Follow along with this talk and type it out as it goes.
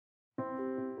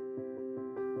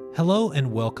Hello and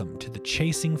welcome to the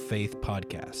Chasing Faith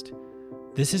podcast.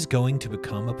 This is going to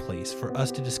become a place for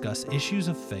us to discuss issues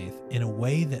of faith in a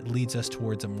way that leads us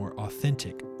towards a more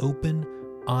authentic, open,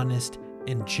 honest,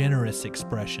 and generous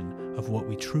expression of what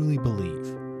we truly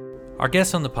believe. Our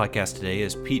guest on the podcast today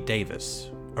is Pete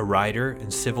Davis, a writer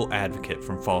and civil advocate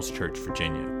from Falls Church,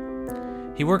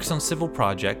 Virginia. He works on civil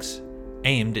projects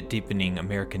aimed at deepening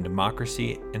American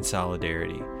democracy and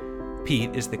solidarity.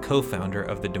 Pete is the co-founder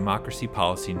of the Democracy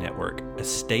Policy Network, a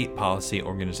state policy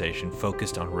organization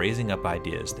focused on raising up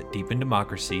ideas that deepen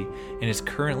democracy, and is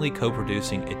currently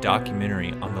co-producing a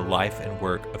documentary on the life and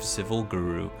work of civil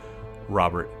guru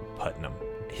Robert Putnam.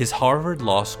 His Harvard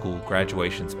Law School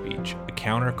graduation speech, A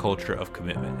Counterculture of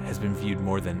Commitment, has been viewed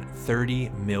more than 30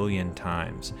 million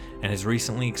times and has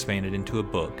recently expanded into a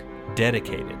book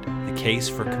dedicated The Case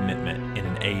for Commitment in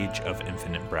an Age of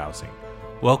Infinite Browsing.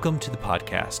 Welcome to the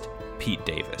podcast, Pete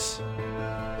Davis.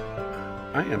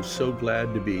 I am so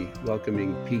glad to be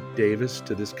welcoming Pete Davis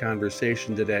to this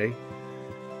conversation today.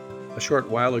 A short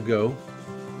while ago,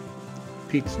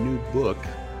 Pete's new book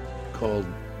called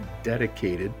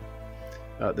Dedicated,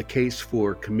 The Case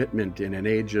for Commitment in an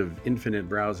Age of Infinite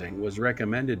Browsing, was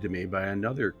recommended to me by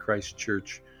another Christ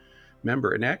Church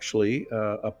member and actually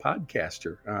a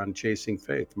podcaster on Chasing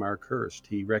Faith, Mark Hurst.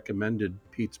 He recommended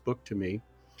Pete's book to me,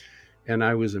 and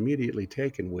I was immediately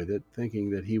taken with it,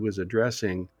 thinking that he was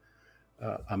addressing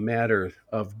a matter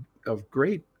of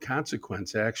great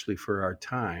consequence, actually, for our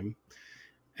time.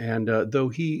 And though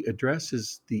he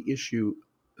addresses the issue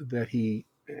that he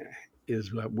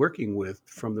is working with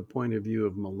from the point of view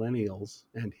of millennials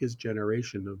and his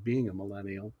generation of being a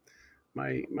millennial,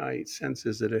 my sense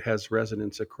is that it has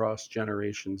resonance across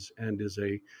generations and is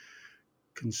a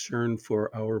concern for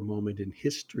our moment in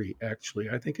history. Actually,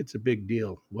 I think it's a big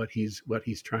deal what he's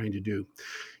trying to do.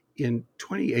 In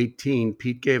 2018,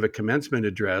 Pete gave a commencement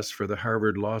address for the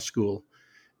Harvard Law School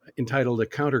entitled A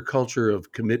Counterculture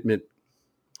of Commitment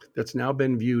that's now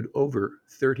been viewed over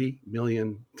 30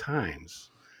 million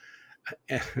times.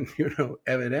 And,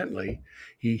 evidently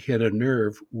he hit a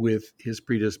nerve with his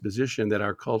predisposition that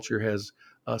our culture has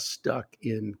us stuck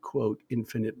in, quote,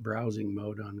 infinite browsing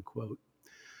mode, unquote.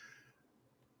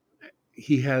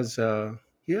 He has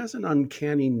an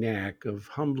uncanny knack of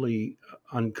humbly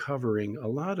uncovering a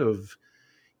lot of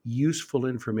useful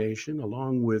information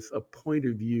along with a point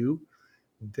of view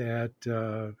that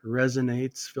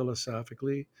resonates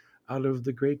philosophically out of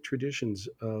the great traditions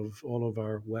of all of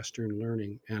our Western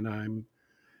learning. And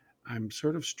I'm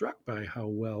sort of struck by how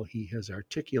well he has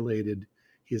articulated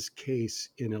his case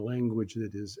in a language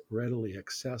that is readily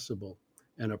accessible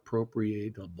and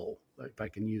appropriatable, if I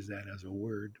can use that as a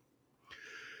word.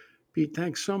 Pete,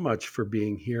 thanks so much for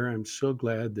being here. I'm so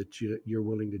glad that you're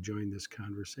willing to join this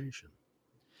conversation.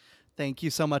 Thank you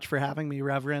so much for having me,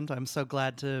 Reverend. I'm so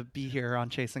glad to be here on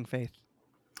Chasing Faith.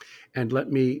 And let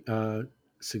me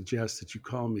suggest that you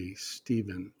call me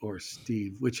Stephen or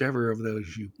Steve, whichever of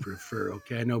those you prefer.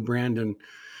 Okay, I know Brandon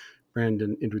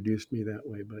introduced me that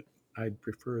way, but I'd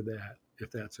prefer that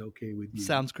if that's okay with you.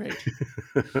 Sounds great.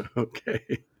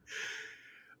 Okay.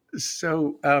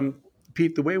 So,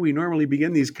 Pete, the way we normally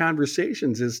begin these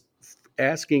conversations is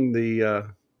asking the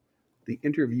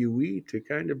interviewee to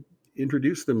kind of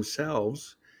introduce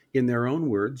themselves in their own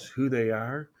words, who they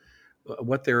are,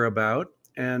 what they're about,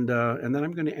 and then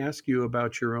I'm going to ask you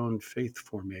about your own faith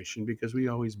formation, because we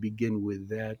always begin with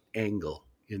that angle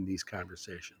in these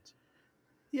conversations.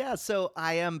 Yeah, so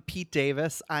I am Pete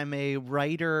Davis. I'm a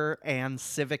writer and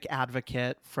civic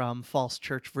advocate from Falls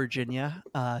Church, Virginia.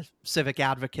 Civic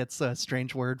advocate's a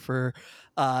strange word for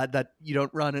that you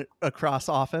don't run it across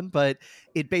often, but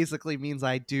it basically means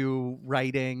I do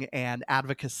writing and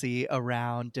advocacy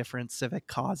around different civic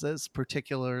causes,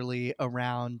 particularly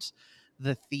around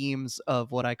the themes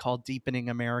of what I call deepening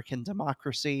American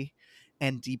democracy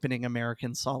and deepening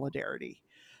American solidarity.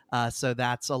 So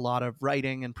that's a lot of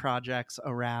writing and projects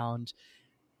around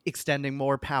extending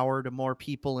more power to more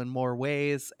people in more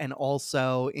ways, and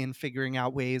also in figuring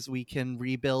out ways we can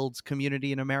rebuild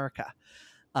community in America.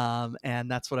 And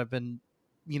that's what I've been,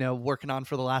 working on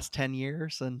for the last 10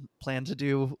 years and plan to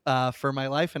do for my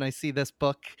life. And I see this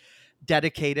book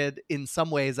dedicated in some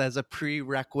ways as a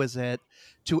prerequisite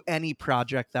to any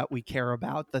project that we care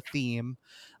about, the theme,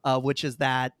 which is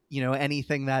that,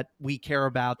 anything that we care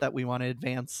about that we want to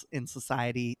advance in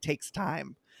society takes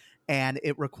time, and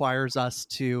it requires us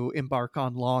to embark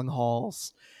on long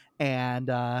hauls. And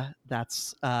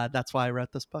that's why I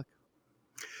wrote this book.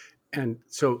 And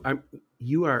so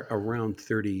you are around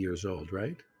 30 years old,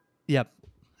 right? Yep.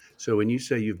 So when you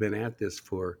say you've been at this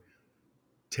for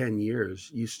 10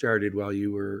 years, you started while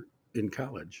you were in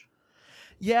college.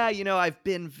 Yeah,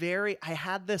 I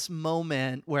had this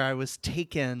moment where I was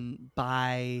taken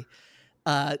by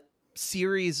a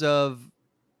series of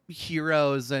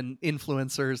heroes and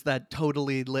influencers that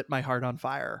totally lit my heart on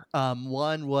fire.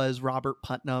 One was Robert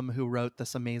Putnam, who wrote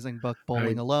this amazing book, I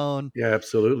Bowling Alone. Yeah,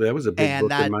 absolutely. That was a big And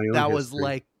book in my own that was history.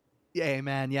 like, yeah,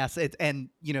 amen. Yes.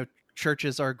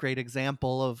 Churches are a great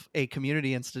example of a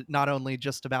community, not only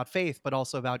just about faith, but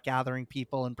also about gathering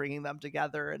people and bringing them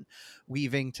together and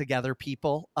weaving together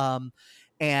people.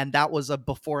 And that was a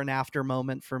before and after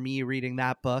moment for me reading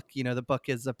that book. The book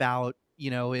is about,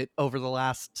 it over the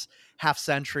last half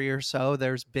century or so,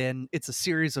 it's a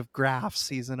series of graphs.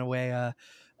 He's in a way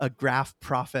a graph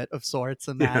prophet of sorts,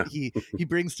 and that Yeah. he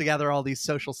brings together all these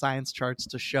social science charts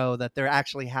to show that there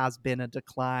actually has been a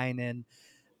decline in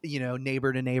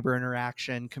neighbor to neighbor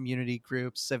interaction, community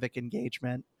groups, civic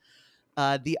engagement.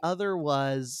 The other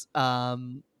was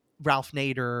Ralph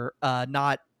Nader,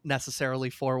 not necessarily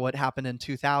for what happened in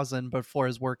 2000, but for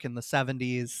his work in the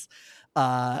 70s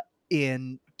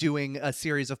in doing a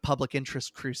series of public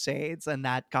interest crusades. And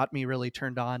that got me really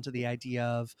turned on to the idea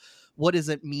of what does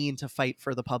it mean to fight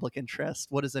for the public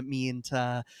interest? What does it mean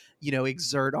to,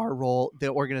 exert our role? The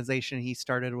organization he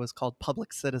started was called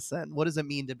Public Citizen. What does it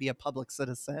mean to be a public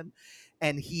citizen?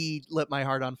 And he lit my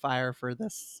heart on fire for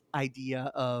this idea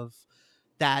of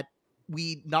that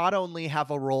we not only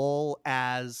have a role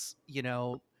as,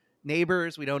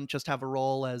 neighbors, we don't just have a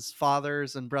role as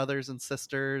fathers and brothers and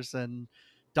sisters and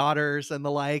daughters and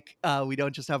the like. We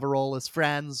don't just have a role as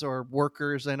friends or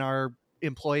workers and our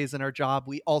employees in our job.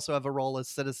 We also have a role as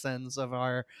citizens of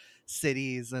our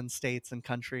cities and states and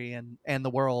country and the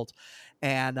world.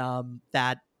 And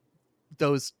that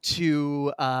those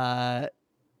two kind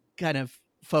of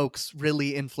folks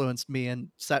really influenced me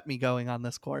and set me going on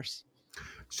this course.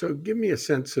 So give me a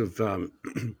sense of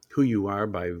who you are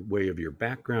by way of your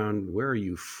background. Where are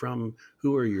you from?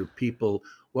 Who are your people?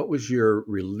 What was your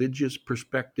religious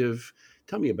perspective?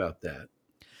 Tell me about that.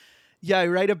 Yeah, I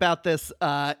write about this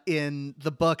in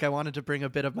the book. I wanted to bring a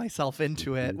bit of myself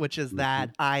into it, Mhm, which is that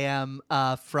mhm. I am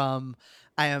from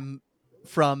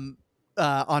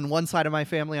on one side of my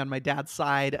family, on my dad's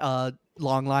side, a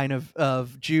long line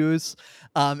of Jews,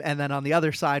 and then on the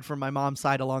other side, from my mom's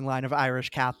side, a long line of Irish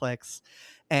Catholics,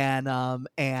 and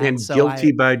And so I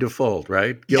guilty by default,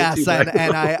 right? Guilty yes, by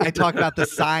I talk about the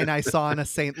sign I saw in a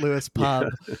St. Louis yeah. pub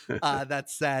that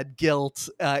said "Guilt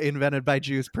invented by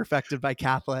Jews, perfected by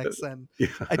Catholics," and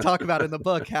I Yeah. talk about in the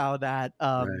book how that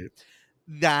Right.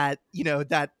 that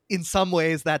in some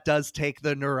ways that does take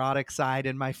the neurotic side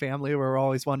in my family, where we're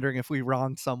always wondering if we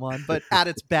wronged someone, but at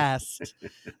its best,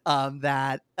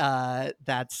 that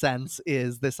sense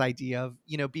is this idea of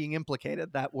being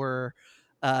implicated, that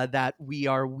we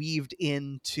are weaved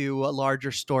into a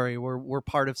larger story. We're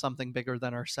part of something bigger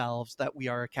than ourselves that we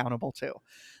are accountable to.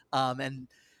 And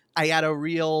I had a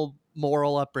real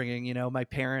moral upbringing. My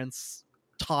parents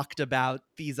talked about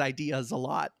these ideas a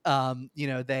lot.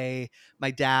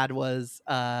 My dad was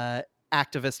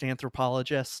activist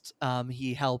anthropologist.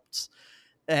 He helped,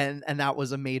 and that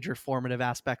was a major formative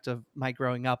aspect of my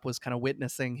growing up, was kind of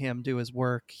witnessing him do his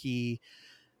work. He,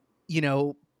 you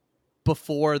know,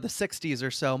 before the 60s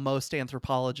or so, most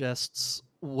anthropologists,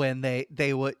 when they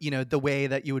would, the way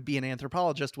that you would be an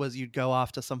anthropologist was you'd go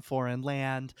off to some foreign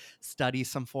land, study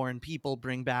some foreign people,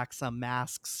 bring back some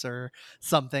masks or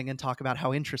something, and talk about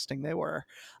how interesting they were.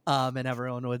 And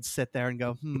everyone would sit there and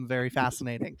go, very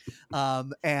fascinating.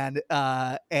 And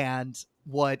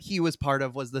what he was part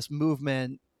of was this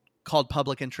movement called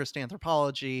public interest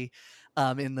anthropology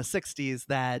in the 60s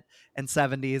that and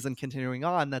 70s and continuing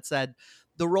on, that said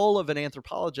the role of an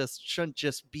anthropologist shouldn't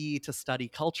just be to study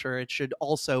culture. It should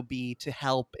also be to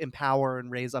help empower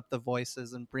and raise up the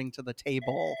voices and bring to the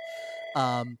table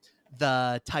um,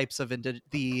 the types of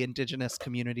the indigenous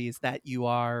communities that you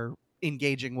are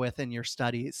engaging with in your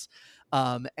studies.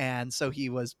 And so he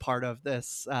was part of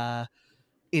this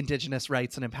indigenous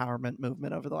rights and empowerment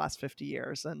movement over the last 50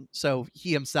 years. And so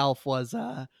he himself was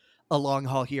a long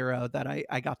haul hero that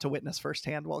I got to witness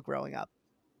firsthand while growing up.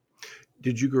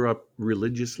 Did you grow up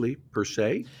religiously per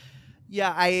se?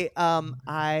 Yeah,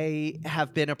 I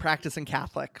have been a practicing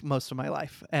Catholic most of my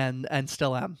life, and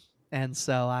still am. And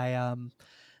so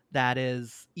that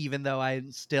is, even though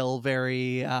I'm still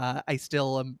very I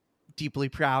still am deeply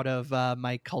proud of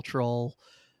my cultural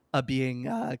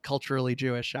being culturally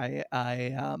Jewish.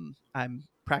 I'm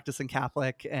practicing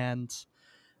Catholic, and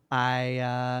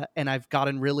I've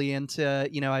gotten really into,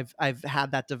 I've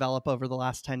had that develop over the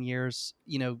last 10 years,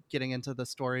 getting into the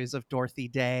stories of Dorothy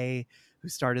Day, who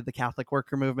started the Catholic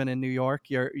worker movement in New York,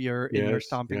 you're in your Yes,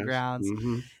 stomping yes. grounds. Hmm.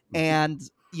 Hmm. And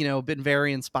been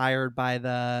very inspired by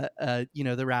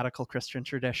the radical Christian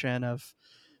tradition of,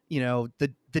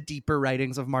 the deeper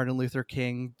writings of Martin Luther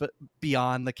King, but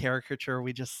beyond the caricature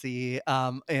we just see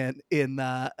on TV,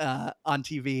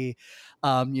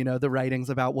 the writings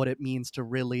about what it means to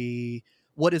really,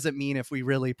 what does it mean if we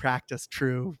really practice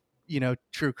true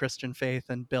Christian faith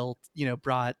and brought,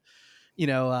 in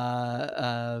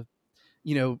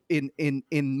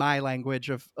my language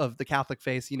of the Catholic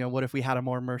faith, what if we had a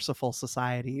more merciful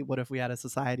society? What if we had a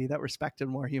society that respected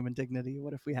more human dignity?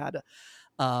 What if we had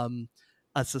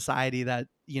a society that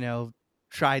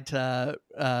tried to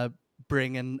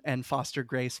bring and foster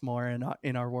grace more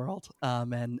in our world,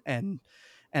 and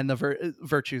the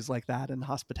virtues like that, and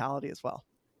hospitality as well.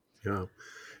 Yeah,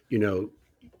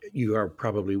 you are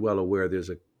probably well aware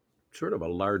there's a sort of a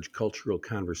large cultural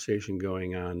conversation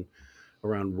going on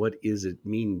around what does it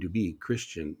mean to be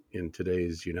Christian in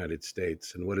today's United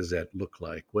States, and what does that look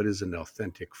like? What does an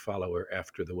authentic follower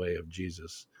after the way of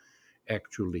Jesus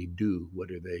actually do? What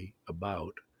are they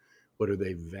about? What do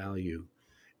they value?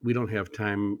 We don't have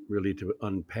time really to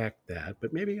unpack that,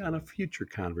 but maybe on a future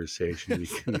conversation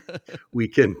we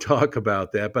can talk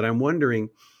about that. But I'm wondering,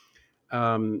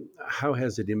 how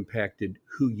has it impacted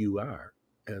who you are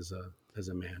as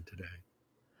a man today?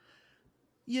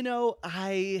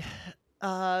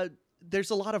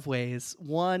 There's a lot of ways.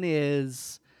 One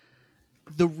is,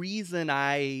 the reason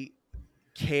I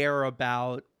care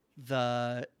about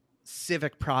the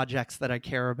civic projects that I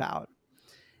care about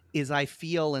is I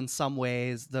feel in some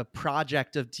ways the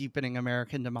project of deepening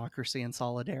American democracy and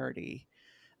solidarity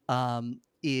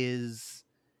is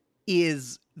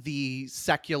the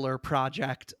secular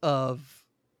project of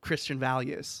Christian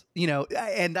values,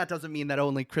 and that doesn't mean that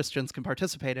only Christians can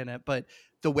participate in it, but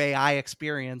the way I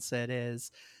experience it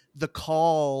is the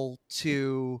call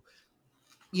to,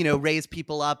 raise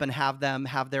people up and have them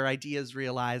have their ideas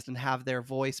realized and have their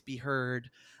voice be heard.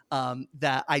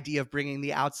 That idea of bringing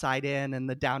the outside in and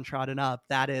the downtrodden up,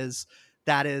 that is,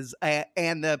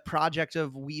 and the project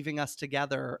of weaving us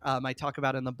together. I talk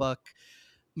about in the book,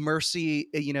 mercy,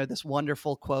 this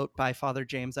wonderful quote by Father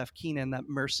James F. Keenan, that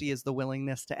mercy is the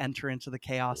willingness to enter into the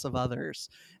chaos of others.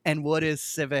 And what is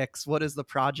civics? What is the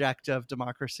project of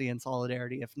democracy and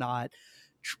solidarity, if not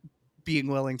being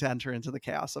willing to enter into the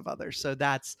chaos of others? So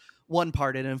that's one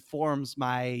part. It informs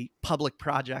my public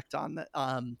project on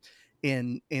the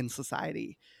in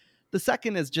society. The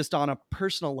second is just on a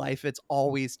personal life. It's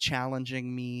always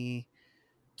challenging me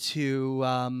to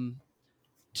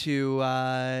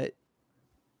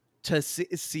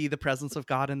see the presence of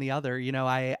God in the other.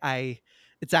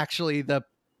 It's actually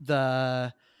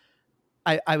I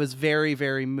was very,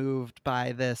 very moved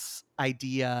by this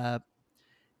idea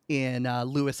in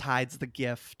Lewis Hyde's The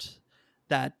Gift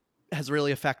that has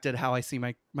really affected how I see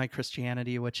my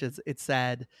Christianity, which is, it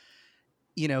said,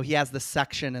 he has this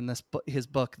section in his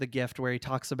book, The Gift, where he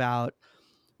talks about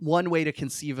one way to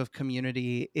conceive of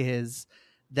community is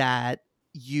that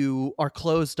you are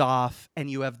closed off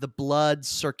and you have the blood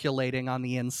circulating on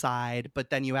the inside, but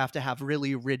then you have to have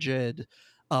really rigid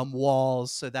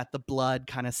walls so that the blood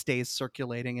kind of stays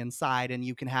circulating inside. And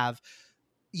you can have,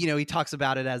 he talks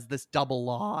about it as this double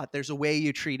law. There's a way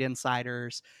you treat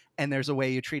insiders and there's a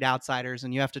way you treat outsiders,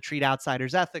 and you have to treat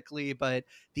outsiders ethically, but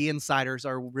the insiders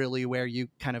are really where you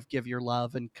kind of give your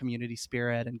love and community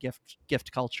spirit and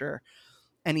gift culture.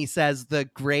 And he says the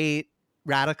great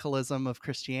radicalism of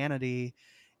Christianity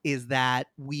is that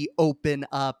we open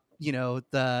up, we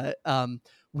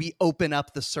open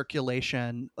up the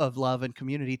circulation of love and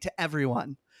community to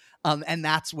everyone. And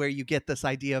that's where you get this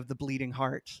idea of the bleeding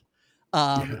heart.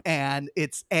 And he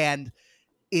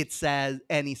says,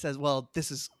 well,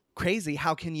 this is crazy.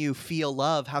 How can you feel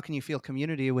love? How can you feel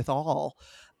community with all?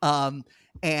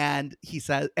 And he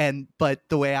says, but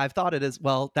the way I've thought it is,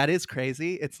 well, that is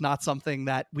crazy. It's not something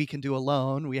that we can do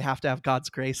alone. We have to have God's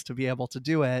grace to be able to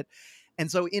do it.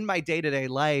 And so in my day-to-day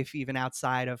life, even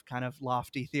outside of kind of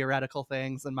lofty theoretical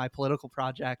things and my political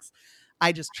projects,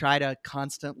 I just try to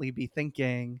constantly be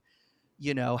thinking,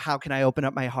 how can I open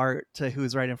up my heart to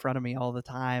who's right in front of me all the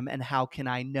time? And how can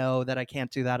I know that I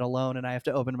can't do that alone? And I have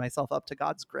to open myself up to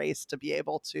God's grace to be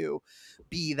able to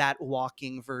be that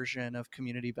walking version of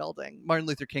community building. Martin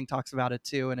Luther King talks about it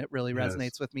too, and it really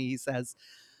resonates with me. He says,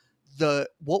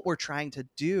 what we're trying to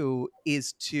do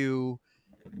is to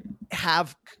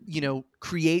have,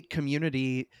 create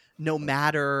community no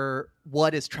matter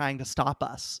what is trying to stop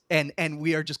us. And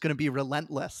we are just going to be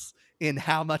relentless in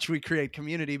how much we create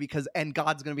community, and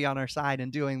God's going to be on our side in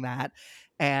doing that.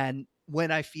 And when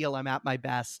I feel I'm at my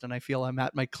best and I feel I'm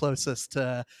at my closest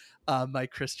to my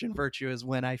Christian virtue is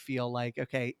when I feel like,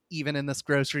 okay, even in this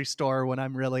grocery store, when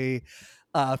I'm really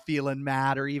feeling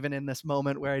mad, or even in this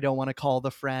moment where I don't want to call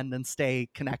the friend and stay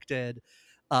connected,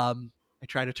 I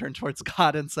try to turn towards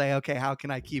God and say, okay, how can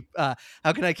I keep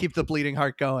the bleeding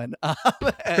heart going?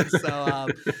 And so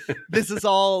this is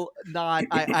all not,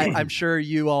 I'm sure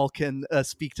you all can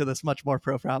speak to this much more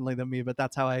profoundly than me, but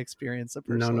that's how I experience it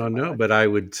personally. No. But I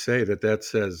would say that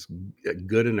that's as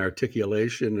good an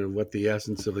articulation of what the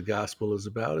essence of the gospel is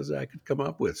about as I could come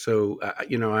up with. So,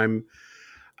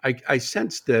 I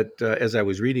sensed that as I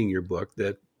was reading your book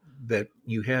that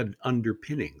you had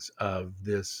underpinnings of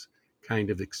this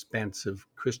kind of expansive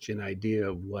Christian idea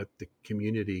of what the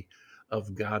community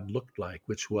of God looked like,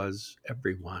 which was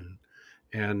everyone.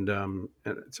 And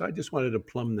so I just wanted to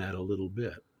plumb that a little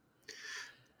bit.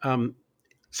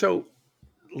 So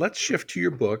let's shift to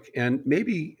your book, and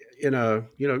maybe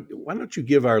why don't you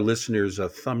give our listeners a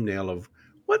thumbnail of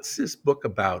what's this book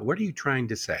about? What are you trying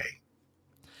to say?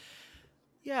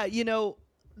 Yeah,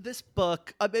 this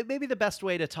book, maybe the best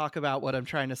way to talk about what I'm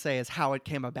trying to say is how it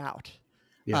came about.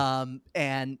 Yeah.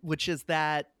 And which is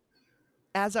that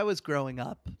as I was growing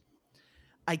up,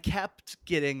 I kept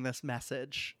getting this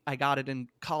message. I got it in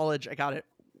college. I got it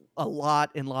a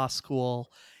lot in law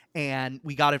school, and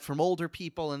we got it from older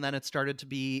people. And then it started to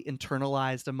be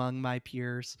internalized among my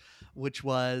peers, which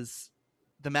was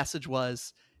the message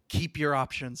was keep your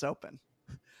options open.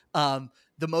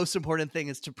 The most important thing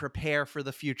is to prepare for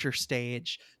the future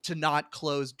stage, to not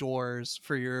close doors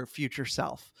for your future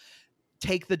self.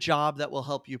 Take the job that will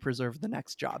help you preserve the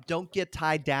next job. Don't get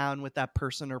tied down with that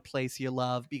person or place you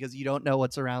love because you don't know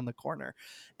what's around the corner.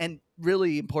 And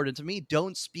really important to me,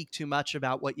 don't speak too much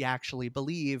about what you actually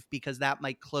believe, because that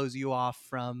might close you off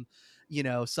from,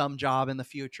 some job in the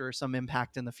future, some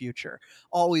impact in the future.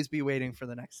 Always be waiting for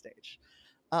the next stage.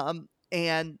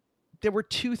 And there were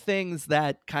two things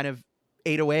that kind of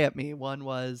ate away at me. One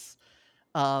was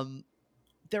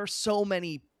there are so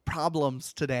many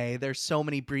problems today. There's so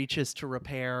many breaches to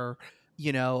repair,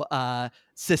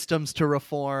 systems to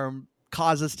reform,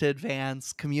 causes to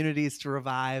advance, communities to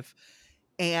revive.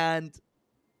 And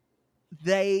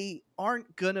they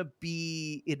aren't going to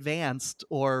be advanced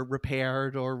or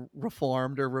repaired or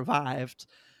reformed or revived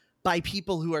by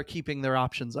people who are keeping their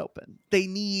options open. They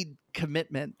need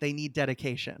commitment. They need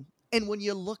dedication. And when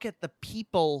you look at the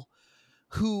people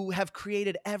who have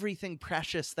created everything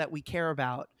precious that we care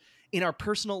about in our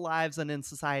personal lives and in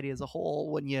society as a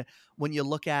whole, when you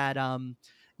look at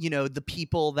the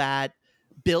people that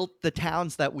built the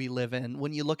towns that we live in,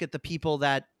 when you look at the people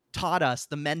that taught us,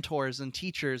 the mentors and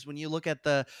teachers, when you look at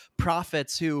the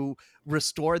prophets who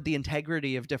restored the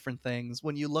integrity of different things,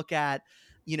 when you look at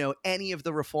any of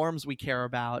the reforms we care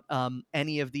about,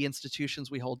 any of the institutions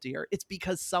we hold dear, it's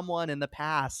because someone in the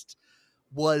past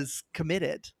was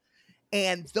committed.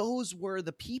 And those were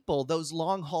the people, those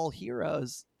long haul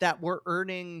heroes that were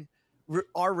earning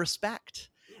our respect.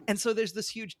 And so there's this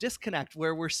huge disconnect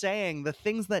where we're saying the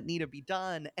things that need to be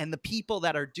done and the people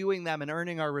that are doing them and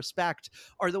earning our respect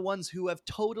are the ones who have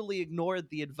totally ignored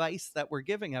the advice that we're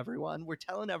giving everyone. We're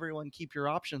telling everyone, keep your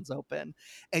options open.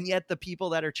 And yet the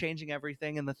people that are changing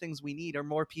everything and the things we need are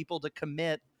more people to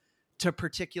commit to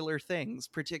particular things,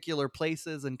 particular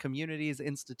places and communities,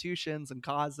 institutions and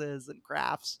causes and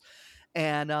crafts.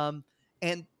 And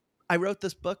I wrote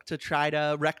this book to try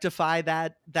to rectify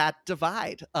that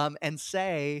divide, and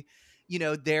say,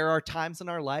 there are times in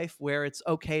our life where it's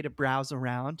okay to browse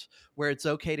around, where it's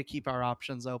okay to keep our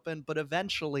options open, but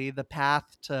eventually the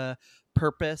path to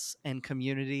purpose and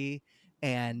community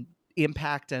and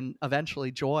impact and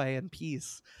eventually joy and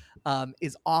peace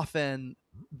is often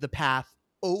the path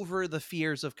over the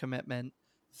fears of commitment,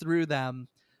 through them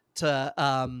to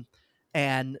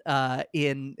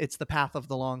it's the path of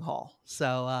the long haul.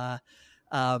 So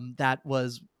that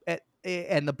was it,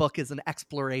 and the book is an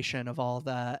exploration of all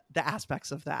the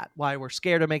aspects of that, why we're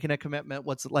scared of making a commitment,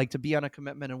 what's it like to be on a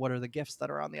commitment, and what are the gifts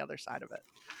that are on the other side of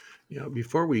it.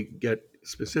 Before we get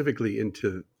specifically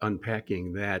into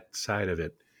unpacking that side of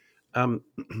it,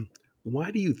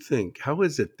 why do you think, how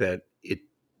is it that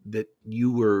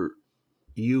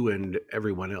you and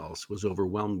everyone else was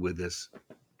overwhelmed with this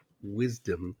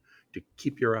wisdom to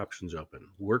keep your options open,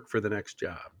 work for the next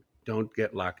job, don't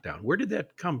get locked down? Where did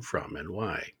that come from and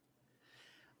why?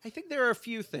 I think there are a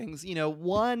few things.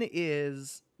 One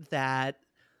is that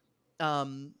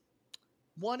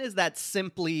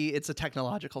simply it's a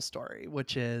technological story,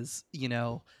 which is,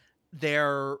 you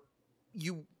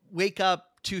wake up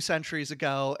 2 centuries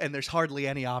ago and there's hardly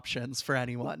any options for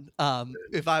anyone.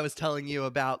 If I was telling you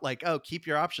about keep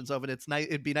your options open,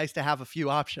 it'd be nice to have a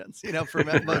few options, for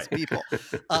most people.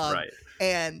 Right.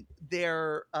 And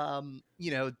they're,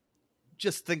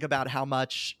 just think about how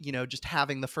much, just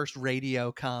having the first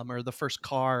radio come or the first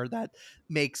car that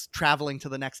makes traveling to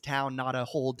the next town not a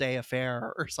whole day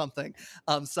affair or something.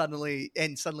 Suddenly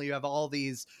you have all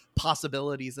these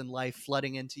possibilities in life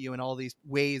flooding into you, and all these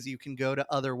ways you can go to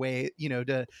other way,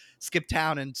 to skip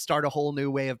town and start a whole new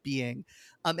way of being.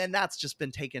 And that's just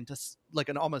been taken to like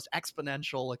an almost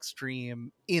exponential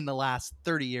extreme in the last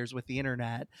 30 years with the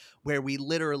internet, where we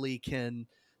literally can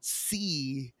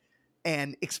see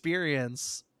and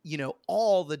experience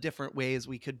all the different ways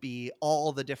we could be,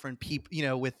 all the different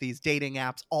people, with these dating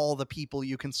apps, all the people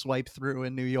you can swipe through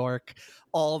in New York,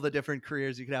 all the different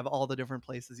careers you could have, all the different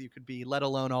places you could be, let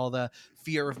alone all the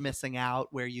fear of missing out,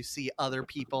 where you see other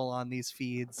people on these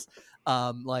feeds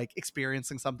like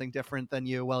experiencing something different than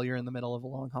you while you're in the middle of a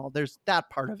long haul. There's that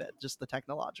part of it, just the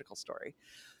technological story.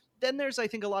 Then there's, I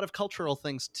think, a lot of cultural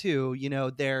things too.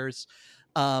 There's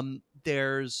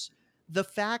the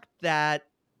fact that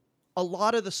a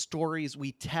lot of the stories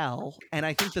we tell, and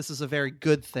I think this is a very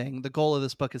good thing, the goal of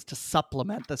this book is to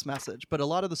supplement this message, but a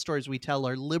lot of the stories we tell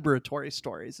are liberatory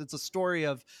stories. It's a story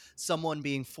of someone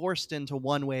being forced into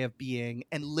one way of being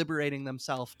and liberating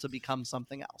themselves to become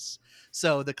something else.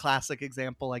 So the classic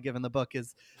example I give in the book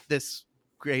is this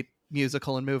great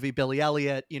musical and movie, Billy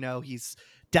Elliot. He's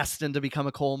destined to become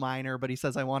a coal miner, but he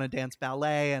says, I want to dance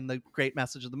ballet. And the great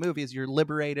message of the movie is you're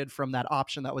liberated from that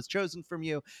option that was chosen from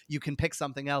you. You can pick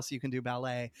something else. You can do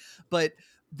ballet. But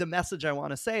the message I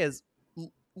want to say is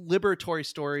liberatory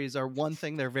stories are one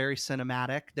thing. They're very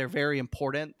cinematic. They're very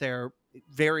important. They're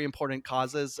very important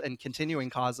causes and continuing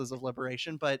causes of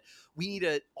liberation. But we need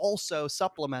to also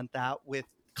supplement that with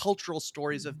cultural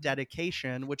stories of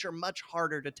dedication, which are much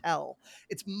harder to tell.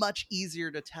 It's much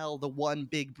easier to tell the one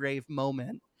big brave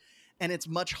moment, and it's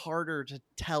much harder to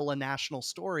tell a national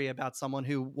story about someone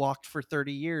who walked for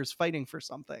 30 years fighting for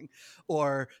something,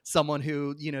 or someone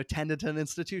who tended to an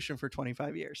institution for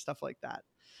 25 years, stuff like that.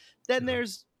 Then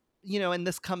there's and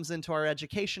this comes into our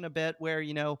education a bit, where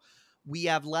we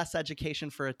have less education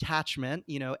for attachment,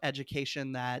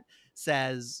 education that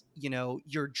says,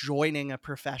 you're joining a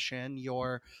profession,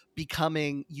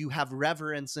 you have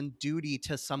reverence and duty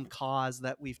to some cause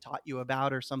that we've taught you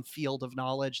about, or some field of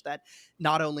knowledge that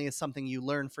not only is something you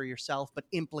learn for yourself, but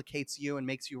implicates you and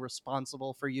makes you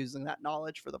responsible for using that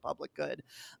knowledge for the public good.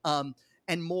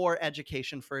 And more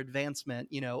education for advancement.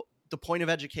 The point of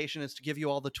education is to give you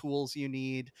all the tools you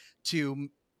need to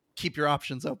keep your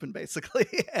options open, basically,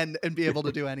 and be able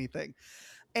to do anything.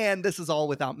 And this is all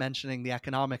without mentioning the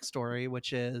economic story,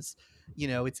 which is,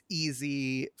 it's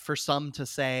easy for some to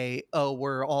say, oh,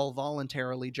 we're all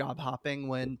voluntarily job hopping,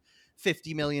 when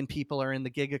 50 million people are in the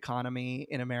gig economy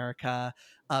in America,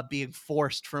 being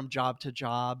forced from job to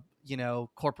job,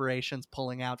 corporations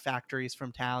pulling out factories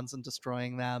from towns and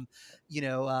destroying them,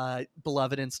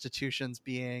 beloved institutions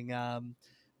being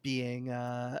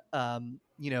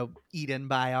eaten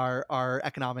by our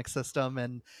economic system.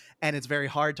 And it's very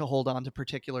hard to hold on to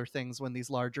particular things when these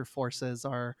larger forces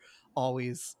are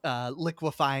always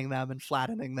liquefying them and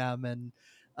flattening them and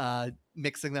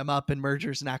mixing them up in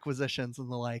mergers and acquisitions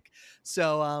and the like.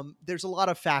 So there's a lot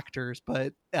of factors,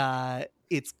 but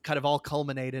it's kind of all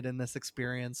culminated in this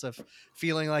experience of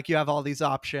feeling like you have all these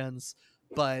options,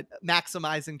 but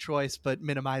maximizing choice, but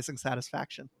minimizing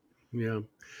satisfaction. Yeah.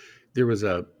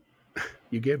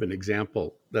 You gave an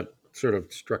example that sort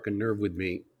of struck a nerve with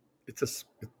me.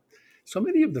 So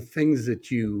many of the things that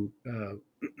you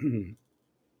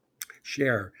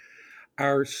share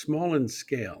are small in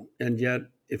scale, and yet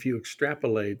if you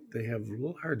extrapolate, they have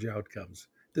large outcomes.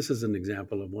 This is an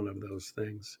example of one of those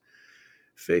things.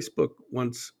 Facebook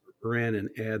once ran an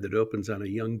ad that opens on a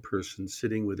young person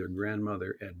sitting with her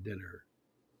grandmother at dinner.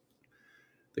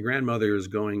 The grandmother is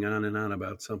going on and on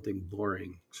about something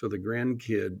boring, so the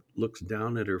grandkid looks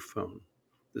down at her phone.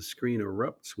 The screen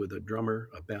erupts with a drummer,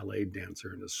 a ballet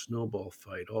dancer, and a snowball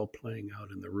fight all playing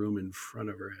out in the room in front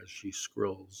of her as she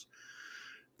scrolls.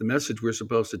 The message we're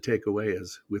supposed to take away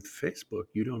is, with Facebook,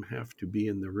 you don't have to be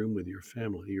in the room with your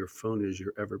family. Your phone is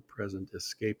your ever-present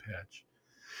escape hatch.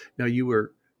 Now,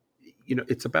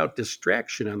 it's about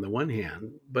distraction on the one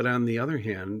hand, but on the other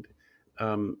hand,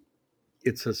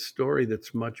 it's a story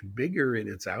that's much bigger in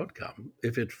its outcome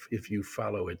if you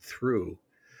follow it through.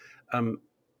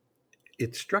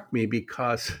 It struck me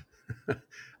because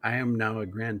I am now a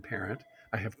grandparent.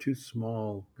 I have 2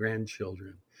 small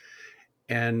grandchildren,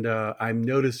 and I'm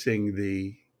noticing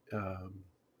the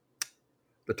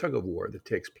tug of war that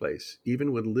takes place,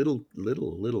 even with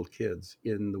little kids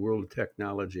in the world of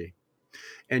technology.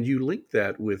 And you link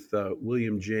that with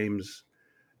William James,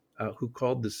 who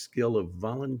called the skill of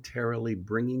voluntarily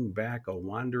bringing back a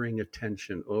wandering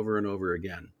attention over and over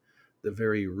again the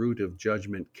very root of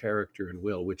judgment, character, and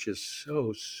will, which is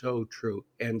so true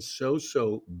and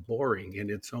so boring in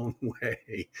its own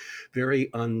way, very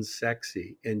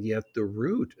unsexy, and yet the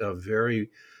root of very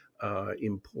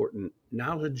important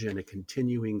knowledge and a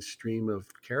continuing stream of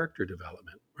character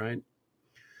development, right?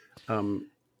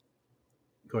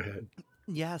 Go ahead.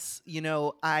 Yes,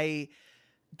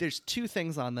 there's two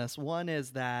things on this. One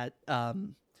is that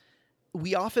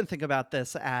we often think about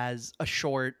this as a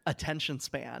short attention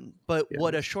span, but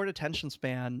what a Yes. short attention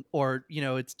span, or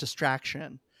it's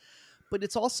distraction, but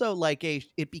it's also like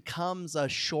it becomes a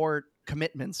short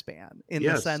commitment span in the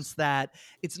Yes. sense that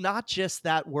it's not just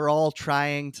that we're all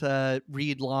trying to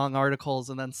read long articles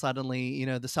and then suddenly,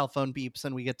 the cell phone beeps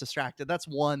and we get distracted. That's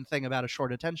one thing about a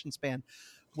short attention span.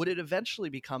 What it eventually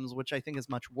becomes, which I think is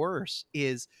much worse,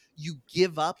 is you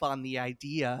give up on the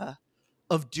idea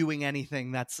of doing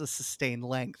anything that's a sustained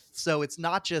length. So it's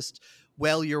not just,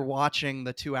 while you're watching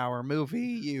the 2-hour movie,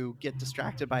 you get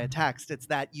distracted by a text. It's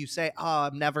that you say, "Oh,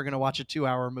 I'm never going to watch a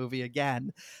 2-hour movie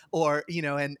again," or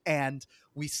and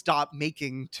we stop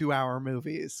making 2-hour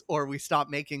movies, or we stop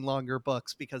making longer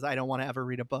books because I don't want to ever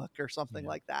read a book or something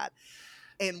like that.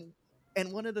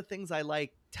 And one of the things I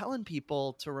like telling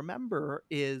people to remember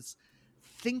is,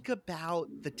 think about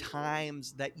the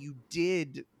times that you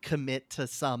did commit to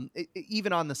some,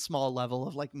 even on the small level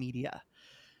of like media.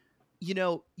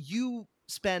 You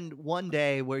spend one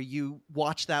day where you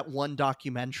watch that one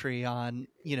documentary on,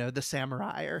 the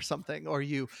samurai or something, or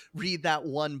you read that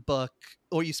one book,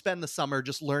 or you spend the summer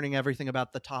just learning everything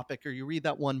about the topic, or you read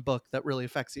that one book that really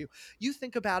affects you. You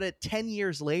think about it 10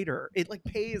 years later, it like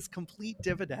pays complete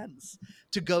dividends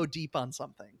to go deep on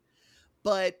something.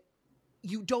 But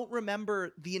you don't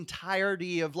remember the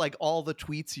entirety of like all the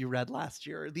tweets you read last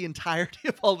year, the entirety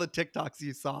of all the TikToks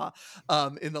you saw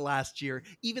in the last year,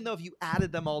 even though if you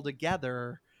added them all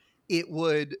together, it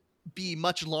would be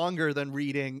much longer than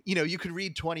reading. You could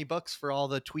read 20 books for all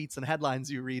the tweets and headlines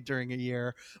you read during a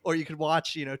year, or you could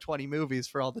watch, 20 movies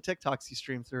for all the TikToks you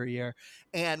stream through a year.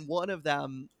 And one of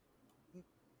them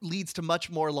leads to much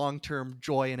more long-term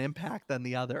joy and impact than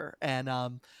the other. And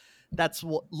that's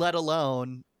what, let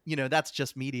alone, that's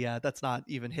just media. That's not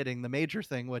even hitting the major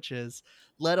thing, which is,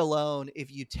 let alone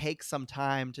if you take some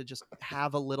time to just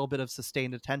have a little bit of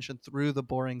sustained attention through the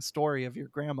boring story of your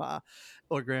grandma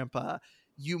or grandpa,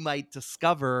 you might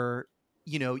discover,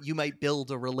 you might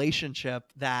build a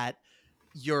relationship that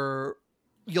you'll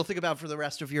think about for the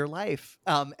rest of your life.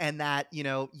 And that,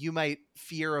 you might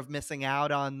fear of missing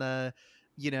out on the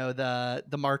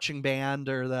marching band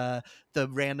or the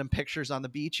random pictures on the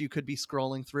beach you could be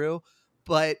scrolling through.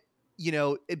 But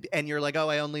and you're like, oh,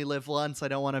 I only live once, I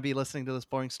don't want to be listening to this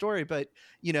boring story. But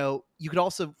you could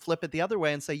also flip it the other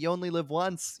way and say, you only live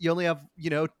once, you only have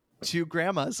 2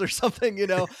 grandmas or something.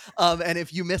 And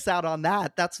if you miss out on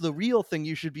that, that's the real thing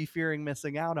you should be fearing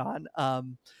missing out on.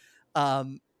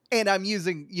 And I'm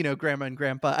using, grandma and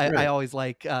grandpa. I Right. always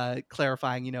like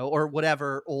clarifying, or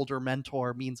whatever older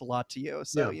mentor means a lot to you.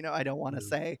 So, Yeah. I don't want to Yeah.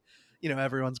 say,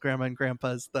 everyone's grandma and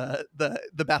grandpa's the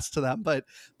best to them, but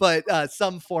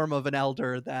some form of an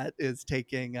elder that is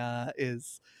taking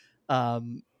is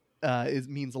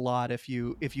means a lot if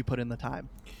you put in the time.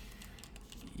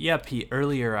 Yeah, Pete,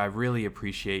 earlier I really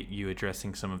appreciate you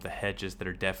addressing some of the hedges that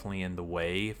are definitely in the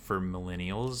way for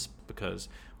millennials, because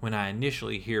when I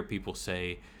initially hear people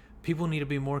say people need to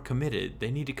be more committed, they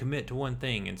need to commit to one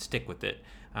thing and stick with it,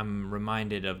 I'm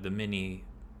reminded of the many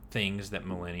things that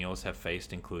millennials have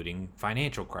faced, including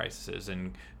financial crises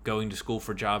and going to school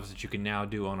for jobs that you can now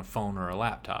do on a phone or a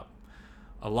laptop.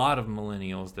 A lot of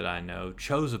millennials that I know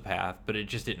chose a path, but it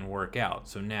just didn't work out.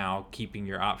 So now keeping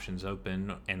your options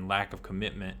open and lack of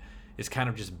commitment is kind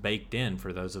of just baked in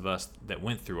for those of us that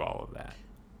went through all of that.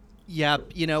 Yeah,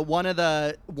 one of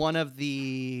the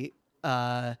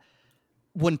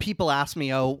when people ask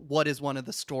me, oh, what is one of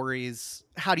the stories,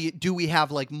 how do we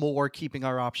have like more keeping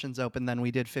our options open than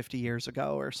we did 50 years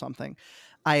ago or something,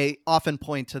 I often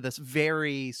point to this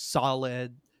very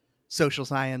solid social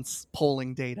science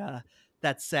polling data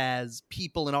that says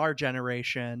people in our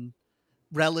generation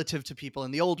relative to people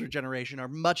in the older generation are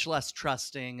much less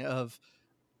trusting of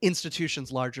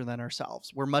institutions larger than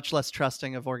ourselves. We're much less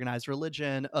trusting of organized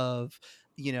religion, of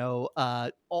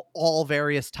all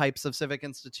various types of civic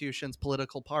institutions,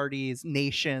 political parties,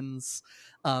 nations,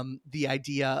 the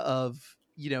idea of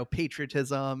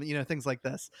patriotism, things like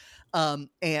this, and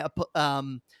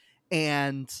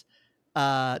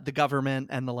the government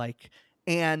and the like.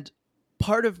 And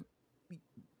part of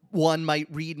one might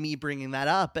read me bringing that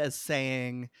up as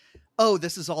saying, oh,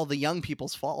 this is all the young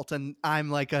people's fault. And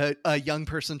I'm like a young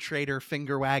person trader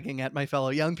finger wagging at my fellow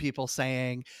young people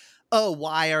saying, oh,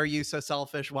 why are you so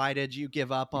selfish? Why did you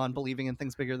give up on believing in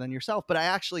things bigger than yourself? But I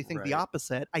actually think the Right.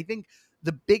 opposite. I think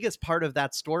the biggest part of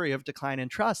that story of decline in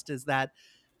trust is that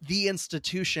the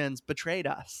institutions betrayed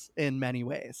us in many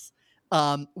ways,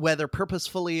 whether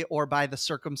purposefully or by the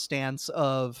circumstance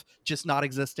of just not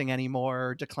existing anymore,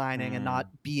 or declining and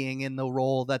not being in the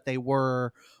role that they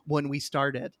were when we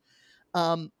started.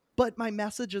 But my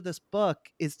message of this book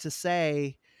is to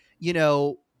say, you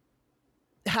know,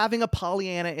 having a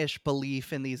Pollyanna-ish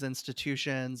belief in these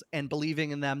institutions and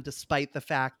believing in them despite the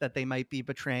fact that they might be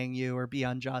betraying you or be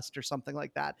unjust or something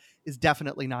like that is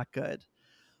definitely not good.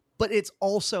 But it's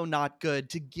also not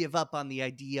good to give up on the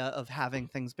idea of having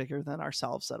things bigger than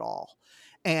ourselves at all.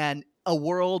 And a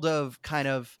world of kind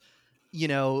of, you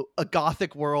know, a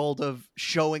gothic world of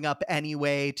showing up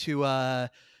anyway to a,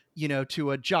 you know,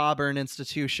 to a job or an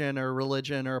institution or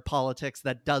religion or politics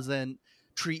that doesn't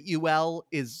treat you well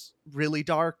is really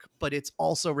dark. But it's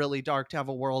also really dark to have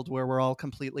a world where we're all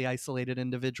completely isolated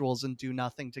individuals and do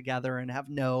nothing together and have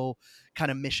no kind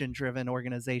of mission driven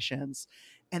organizations.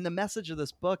 And the message of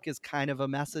this book is kind of a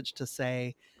message to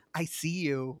say, I see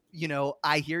you, you know,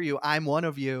 I hear you, I'm one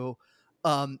of you,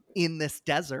 in this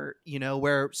desert, you know,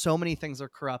 where so many things are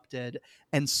corrupted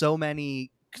and so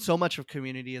much of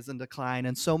community is in decline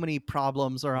and so many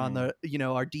problems are on the, you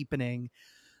know, are deepening.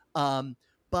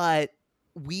 But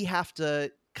we have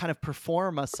to kind of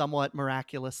perform a somewhat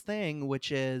miraculous thing,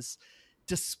 which is,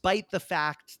 despite the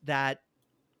fact that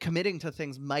committing to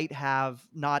things might have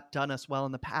not done us well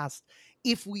in the past,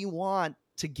 if we want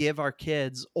to give our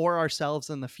kids or ourselves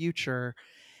in the future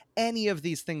any of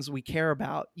these things we care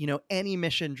about, you know, any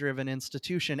mission driven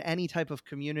institution, any type of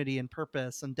community and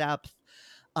purpose and depth,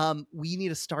 we need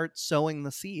to start sowing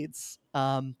the seeds.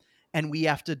 And we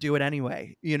have to do it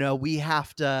anyway. You know, we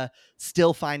have to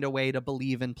still find a way to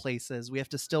believe in places. We have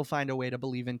to still find a way to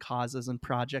believe in causes and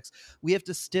projects. We have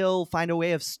to still find a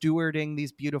way of stewarding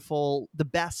the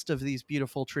best of these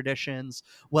beautiful traditions,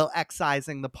 while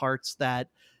excising the parts that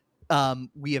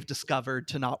we have discovered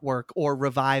to not work, or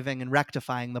reviving and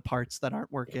rectifying the parts that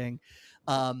aren't working.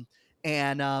 So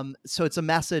it's a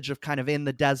message of kind of in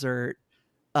the desert,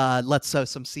 let's sow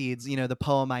some seeds. You know, the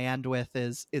poem I end with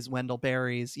is Wendell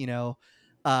Berry's, you know,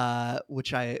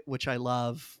 which I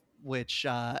love, which,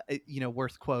 you know,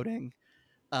 worth quoting.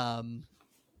 Um,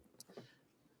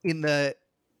 in the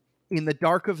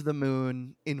dark of the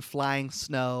moon, in flying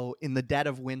snow, in the dead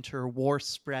of winter, war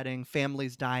spreading,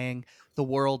 families dying, the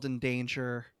world in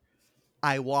danger,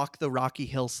 I walk the rocky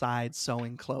hillside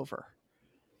sowing clover.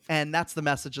 And that's the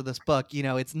message of this book. You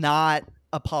know, it's not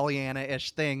a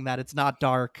Pollyanna-ish thing that it's not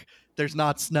dark, there's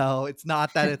not snow, it's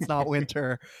not that it's not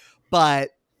winter, but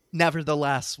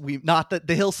nevertheless, not that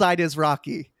the hillside is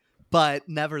rocky, but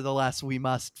nevertheless, we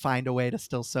must find a way to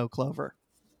still sow clover.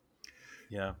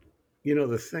 Yeah. You know,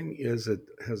 the thing is that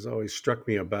has always struck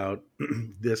me about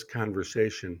this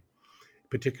conversation,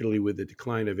 particularly with the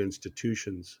decline of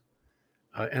institutions.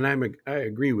 And I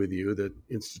agree with you that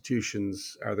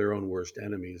institutions are their own worst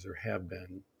enemies, or have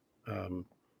been.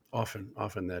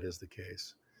 Often that is the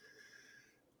case.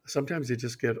 Sometimes they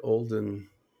just get old and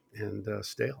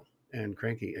stale and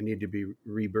cranky and need to be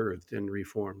rebirthed and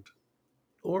reformed,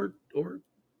 or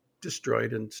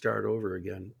destroyed and start over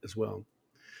again as well.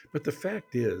 But the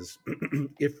fact is,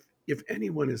 if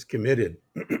anyone is committed,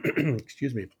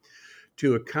 excuse me,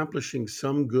 to accomplishing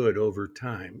some good over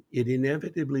time, it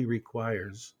inevitably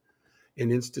requires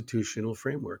an institutional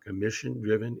framework, a mission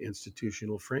driven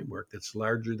institutional framework that's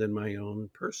larger than my own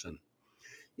person,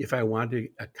 if I want to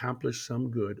accomplish some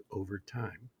good over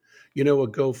time. You know, a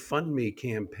GoFundMe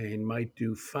campaign might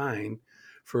do fine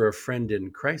for a friend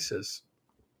in crisis,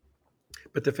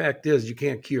 but the fact is, you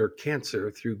can't cure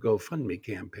cancer through GoFundMe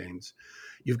campaigns.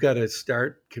 You've got to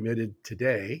start committed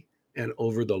today and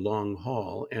over the long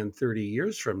haul. And 30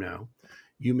 years from now,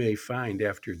 you may find,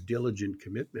 after diligent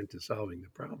commitment to solving the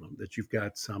problem, that you've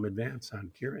got some advance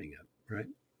on curing it, right?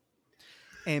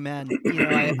 Amen. You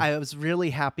know, I was really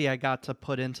happy I got to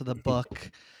put into the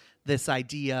book this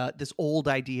old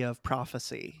idea of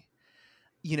prophecy.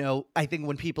 You know, I think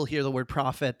when people hear the word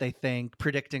prophet, they think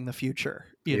predicting the future,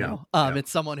 you know,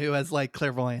 it's someone who has like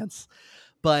clairvoyance.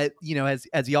 But, you know,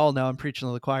 as y'all know, I'm preaching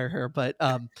to the choir here, but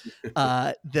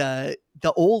the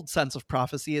old sense of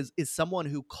prophecy is someone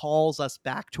who calls us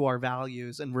back to our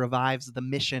values and revives the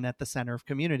mission at the center of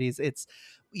communities. It's,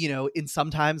 you know,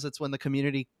 sometimes it's when the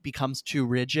community becomes too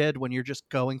rigid, when you're just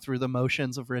going through the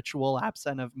motions of ritual,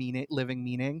 absent of living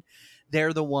meaning.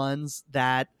 They're the ones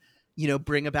that, you know,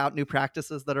 bring about new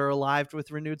practices that are alive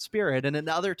with renewed spirit. And in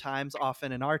other times,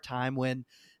 often in our time, when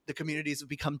the communities have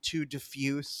become too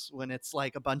diffuse, when it's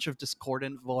like a bunch of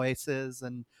discordant voices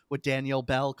and what Daniel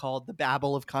Bell called the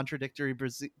babble of contradictory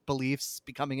beliefs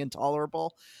becoming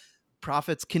intolerable.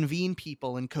 Prophets convene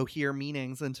people and cohere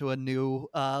meanings into a new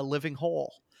living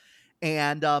whole.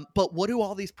 And but what do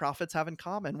all these prophets have in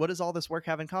common? What does all this work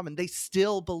have in common? They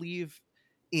still believe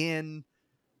in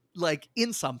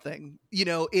something.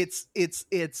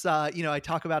 It's I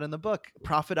talk about in the book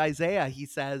prophet Isaiah. He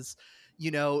says, he,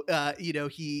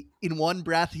 in one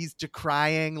breath, he's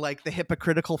decrying like the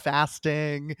hypocritical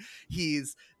fasting.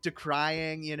 He's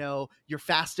decrying, you're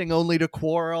fasting only to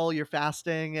quarrel, you're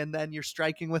fasting and then you're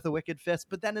striking with a wicked fist.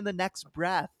 But then in the next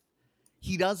breath,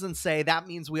 he doesn't say that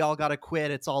means we all got to quit,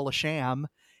 it's all a sham.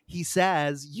 He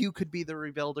says you could be the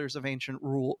rebuilders of ancient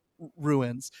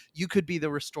ruins. You could be the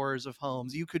restorers of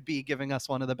homes. You could be, giving us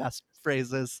one of the best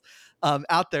phrases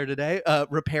out there today,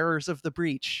 repairers of the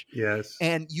breach. Yes.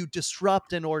 And you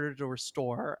disrupt in order to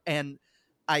restore. And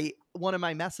one of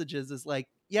my messages is like,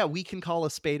 yeah, we can call a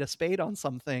spade on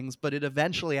some things, but it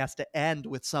eventually has to end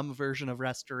with some version of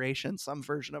restoration, some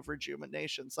version of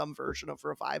rejuvenation, some version of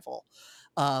revival.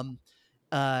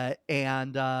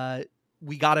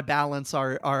 We got to balance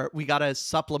we got to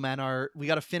supplement we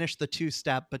got to finish the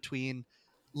two-step between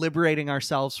liberating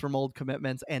ourselves from old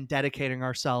commitments and dedicating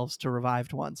ourselves to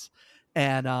revived ones.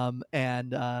 And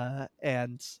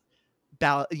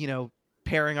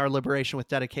pairing our liberation with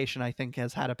dedication, I think,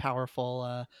 has had a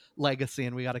powerful legacy,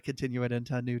 and we got to continue it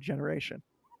into a new generation.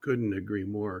 Couldn't agree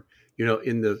more.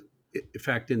 In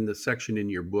fact, in the section in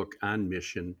your book on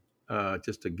mission,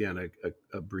 just again,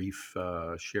 a brief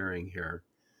sharing here.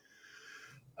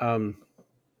 When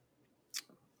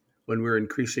we're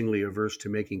increasingly averse to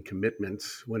making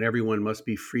commitments, when everyone must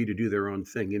be free to do their own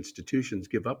thing, institutions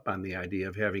give up on the idea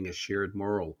of having a shared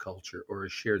moral culture or a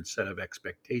shared set of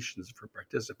expectations for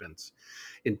participants.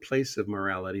 In place of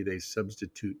morality, they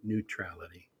substitute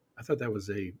neutrality. I thought that was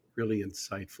a really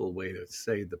insightful way to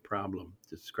describe the problem.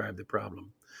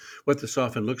 What this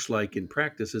often looks like in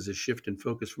practice is a shift in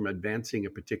focus from advancing a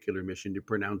particular mission to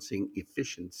pronouncing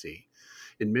efficiency.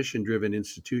 In mission-driven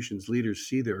institutions, leaders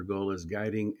see their goal as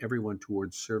guiding everyone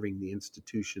towards serving the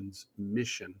institution's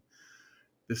mission.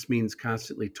 This means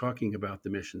constantly talking about the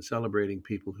mission, celebrating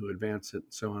people who advance it,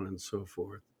 so on and so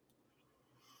forth.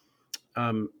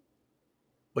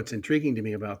 What's intriguing to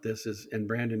me about this is, and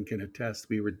Brandon can attest,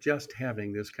 we were just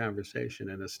having this conversation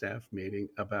in a staff meeting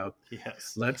about,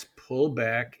 let's pull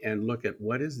back and look at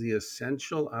what is the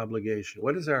essential obligation,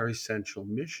 what is our essential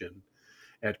mission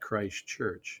at Christ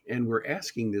Church. And we're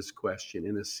asking this question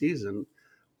in a season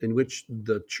in which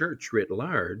the church writ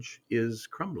large is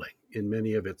crumbling in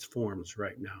many of its forms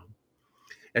right now.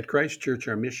 At Christ Church,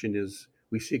 our mission is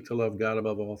we seek to love God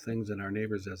above all things and our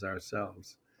neighbors as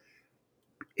ourselves.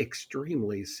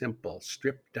 Extremely simple,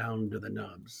 stripped down to the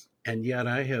nubs. And yet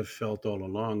I have felt all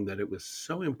along that it was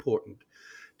so important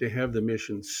to have the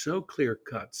mission so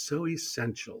clear-cut, so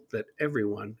essential that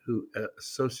everyone who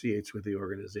associates with the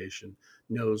organization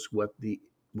knows what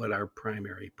our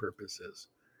primary purpose is,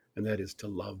 and that is to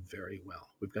love very well.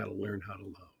 We've got to learn how to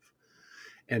love.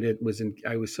 And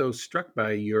I was so struck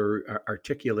by your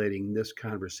articulating this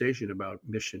conversation about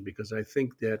mission, because I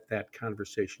think that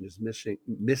conversation is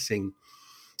missing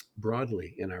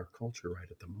broadly in our culture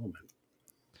right at the moment.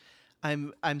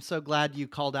 I'm so glad you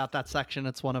called out that section.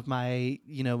 It's one of my,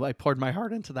 I poured my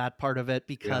heart into that part of it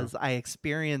because I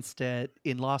experienced it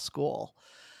in law school,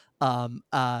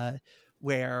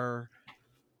 where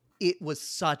it was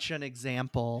such an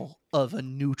example of a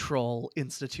neutral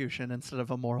institution instead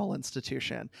of a moral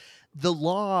institution. The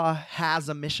law has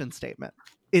a mission statement.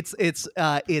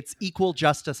 It's equal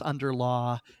justice under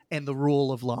law and the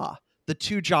rule of law. The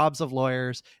two jobs of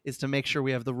lawyers is to make sure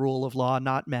we have the rule of law,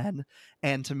 not men,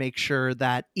 and to make sure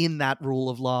that in that rule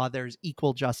of law, there's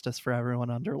equal justice for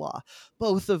everyone under law.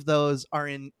 Both of those are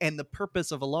in, and the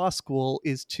purpose of a law school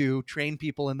is to train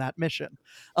people in that mission.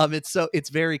 It's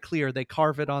very clear. They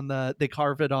carve it on the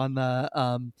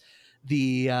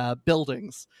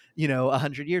buildings,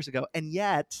 100 years ago. And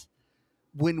yet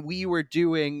when we were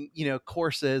doing,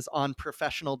 courses on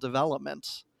professional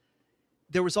development,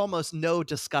 there was almost no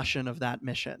discussion of that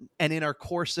mission. And in our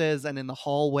courses and in the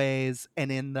hallways and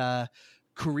in the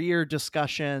career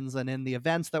discussions and in the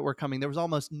events that were coming, there was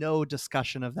almost no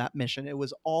discussion of that mission. It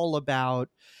was all about,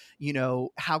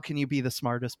 how can you be the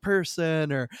smartest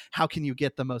person, or how can you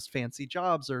get the most fancy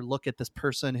jobs, or look at this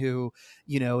person who,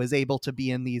 is able to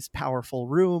be in these powerful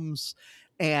rooms.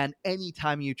 And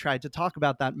anytime you tried to talk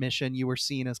about that mission, you were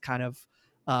seen as kind of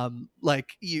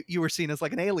Like you were seen as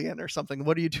like an alien or something.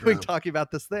 What are you doing Yeah. talking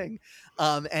about this thing?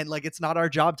 And like, it's not our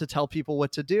job to tell people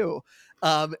what to do.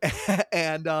 Um,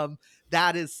 and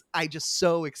that is, I just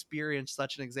so experienced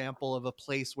such an example of a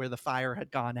place where the fire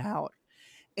had gone out.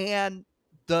 And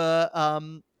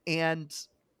and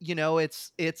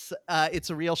it's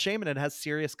a real shame, and it has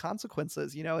serious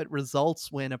consequences. It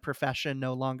results when a profession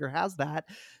no longer has that,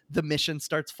 the mission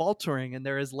starts faltering, and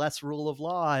there is less rule of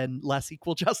law and less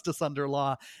equal justice under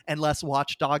law, and less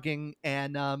watchdogging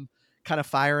and kind of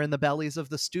fire in the bellies of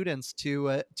the students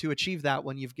to achieve that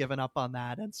when you've given up on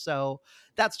that. And so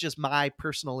that's just my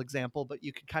personal example, but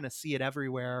you can kind of see it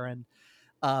everywhere. And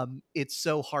it's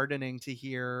so hardening to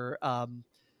hear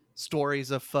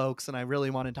stories of folks, and I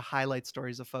really wanted to highlight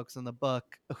stories of folks in the book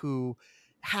who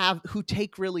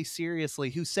take really seriously,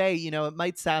 who say, uh,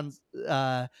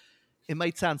 it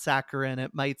might sound saccharine,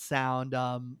 it might sound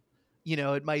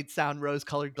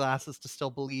rose-colored glasses to still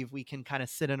believe we can kind of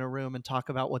sit in a room and talk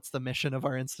about what's the mission of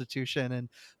our institution and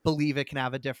believe it can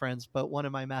have a difference. But one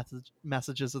of my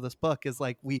messages of this book is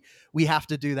like, we have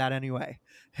to do that anyway,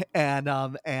 and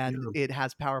Yeah. it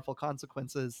has powerful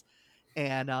consequences,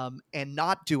 and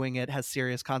not doing it has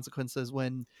serious consequences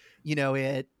when you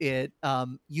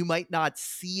might not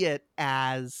see it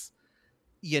as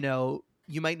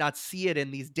you might not see it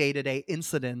in these day-to-day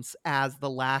incidents as the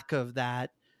lack of that,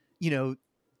 you know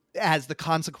as the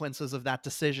consequences of that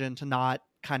decision to not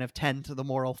kind of tend to the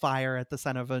moral fire at the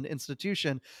center of an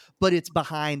institution. But it's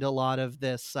behind a lot of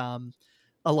this, a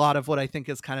lot of what I think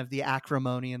is kind of the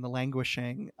acrimony and the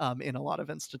languishing in a lot of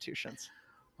institutions.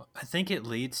 I think it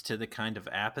leads to the kind of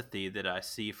apathy that I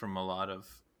see from a lot of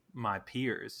my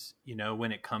peers,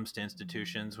 when it comes to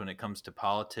institutions, when it comes to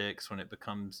politics, when it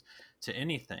becomes to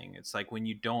anything. It's like when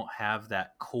you don't have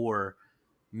that core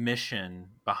mission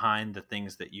behind the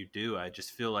things that you do, I just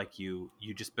feel like you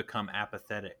just become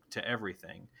apathetic to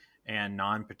everything and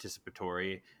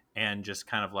non-participatory, and just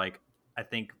kind of like, I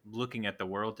think looking at the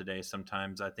world today,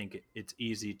 sometimes I think it's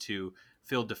easy to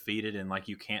feel defeated and like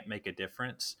you can't make a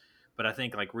difference. But I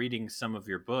think like reading some of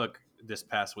your book this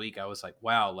past week, I was like,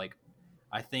 wow, like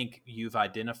I think you've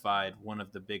identified one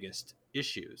of the biggest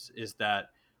issues is that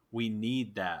we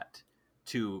need that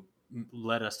to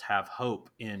let us have hope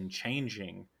in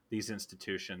changing these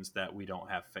institutions that we don't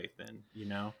have faith in.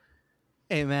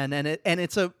 Amen. And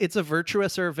it's a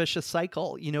virtuous or a vicious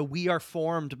cycle. We are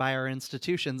formed by our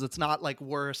institutions. It's not like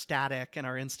we're static and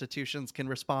our institutions can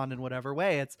respond in whatever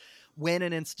way. It's when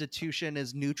an institution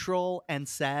is neutral and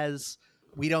says,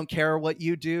 we don't care what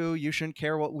you do, you shouldn't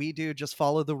care what we do, just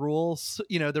follow the rules,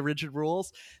 the rigid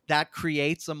rules, that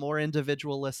creates a more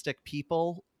individualistic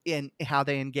people in how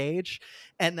they engage.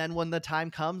 And then when the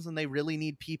time comes and they really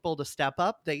need people to step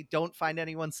up, they don't find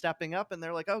anyone stepping up, and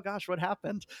they're like, oh gosh, what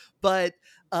happened? But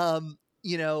um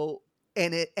you know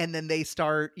and then they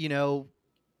start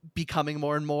becoming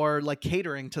more and more like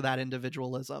catering to that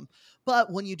individualism.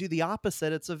 But when you do the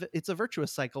opposite, it's a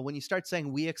virtuous cycle. When you start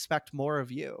saying, we expect more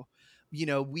of you,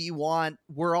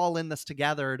 we're all in this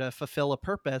together to fulfill a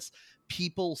purpose,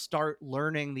 people start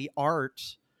learning the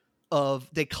art of,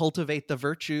 they cultivate the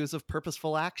virtues of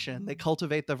purposeful action, they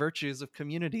cultivate the virtues of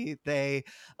community, they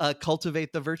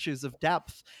cultivate the virtues of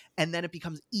depth. And then it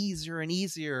becomes easier and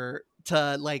easier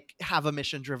to like have a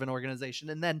mission driven organization,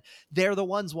 and then they're the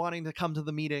ones wanting to come to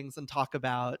the meetings and talk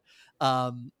about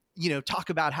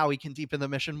how we can deepen the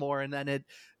mission more. And then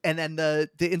the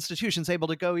institution's able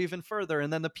to go even further,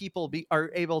 and then the people are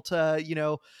able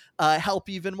to help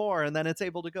even more, and then it's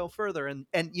able to go further. And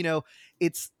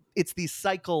it's these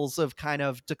cycles of kind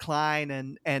of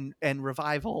decline and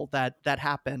revival that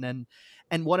happen.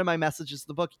 And one of my messages in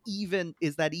the book even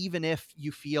is that even if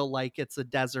you feel like it's a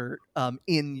desert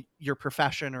in your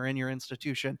profession or in your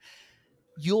institution,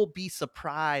 you'll be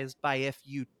surprised by if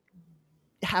you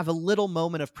have a little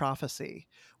moment of prophecy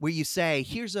where you say,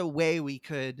 here's a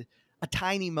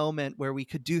tiny moment where we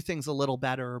could do things a little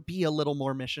better, or be a little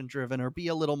more mission driven, or be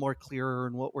a little more clearer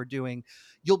in what we're doing.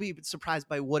 You'll be surprised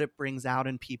by what it brings out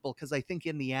in people. Cause I think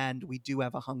in the end, we do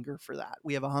have a hunger for that.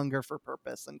 We have a hunger for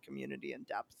purpose and community and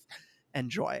depth and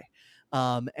joy.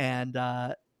 And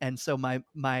so my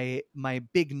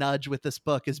big nudge with this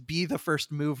book is, be the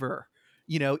first mover,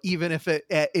 even if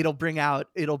it'll bring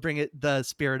the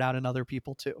spirit out in other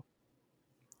people too.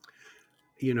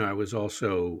 I was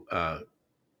also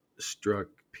struck,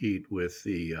 Pete, with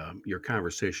the your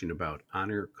conversation about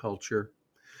honor culture,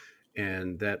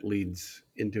 and that leads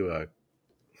into a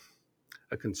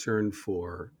concern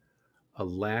for a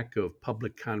lack of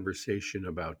public conversation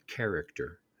about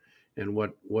character and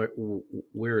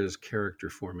where is character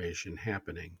formation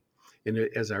happening, and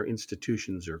as our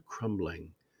institutions are crumbling,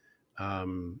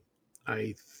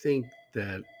 I think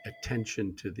that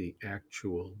attention to the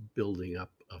actual building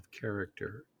up of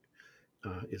character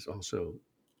is also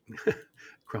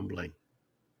crumbling.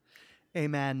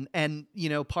 Amen. And,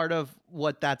 part of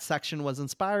what that section was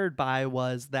inspired by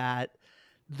was that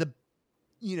the,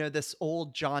 this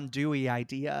old John Dewey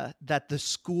idea that the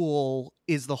school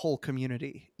is the whole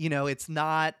community. It's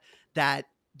not that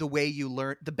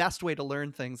the best way to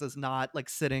learn things is not like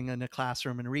sitting in a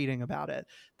classroom and reading about it.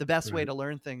 The best way Right. to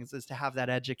learn things is to have that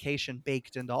education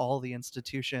baked into all the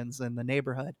institutions in the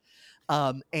neighborhood.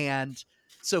 And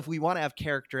so if we want to have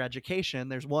character education,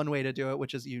 there's one way to do it,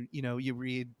 which is you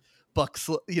read books,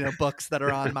 books that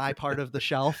are on my part of the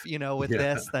shelf, with Yeah.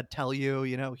 this that tell you,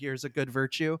 here's a good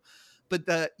virtue. But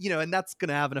and that's going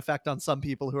to have an effect on some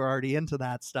people who are already into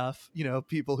that stuff,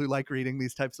 people who like reading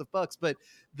these types of books. But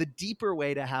the deeper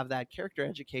way to have that character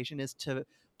education is to,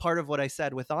 part of what I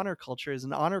said with honor culture is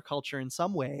an honor culture in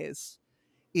some ways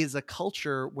is a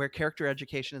culture where character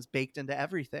education is baked into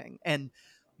everything. And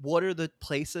what are the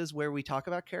places where we talk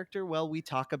about character? Well, we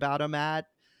talk about them at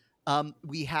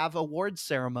we have award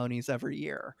ceremonies every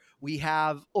year. We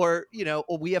have, or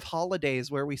we have holidays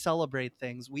where we celebrate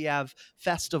things. We have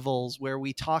festivals where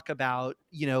we talk about,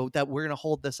 that we're going to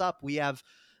hold this up. We have,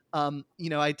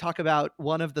 I talk about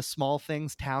one of the small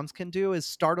things towns can do is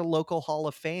start a local hall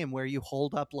of fame where you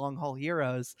hold up long haul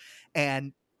heroes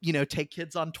and, take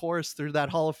kids on tours through that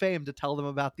hall of fame to tell them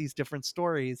about these different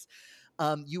stories.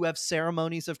 You have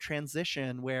ceremonies of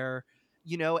transition where,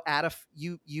 you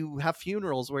have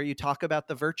funerals where you talk about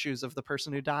the virtues of the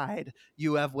person who died.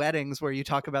 You have weddings where you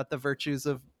talk about the virtues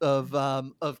of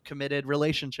committed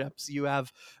relationships. You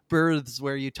have births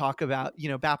where you talk about,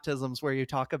 baptisms where you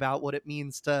talk about what it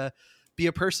means to be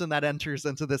a person that enters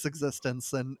into this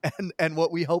existence and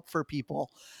what we hope for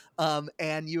people.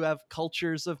 And you have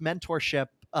cultures of mentorship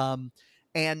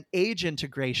and age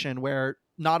integration where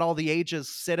not all the ages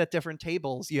sit at different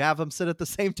tables. You have them sit at the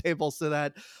same table so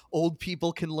that old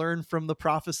people can learn from the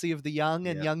prophecy of the young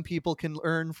and Yeah. young people can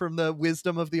learn from the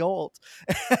wisdom of the old.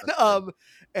 That's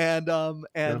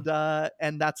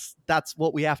And that's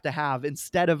what we have to have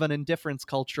instead of an indifference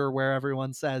culture where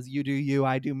everyone says, you do you,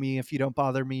 I do me. If you don't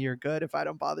bother me, you're good. If I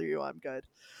don't bother you, I'm good.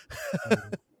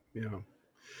 Yeah.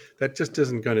 That just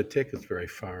isn't going to take us very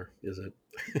far, is it?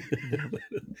 No.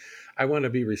 I want to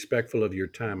be respectful of your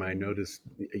time. I notice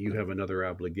you have another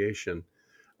obligation.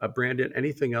 Brandon,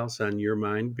 anything else on your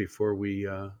mind before we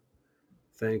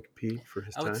thank Pete for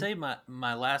his I would time? say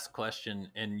my last question,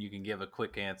 and you can give a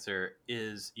quick answer,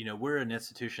 is we're an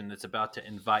institution that's about to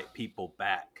invite people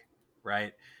back,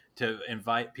 right? To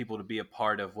invite people to be a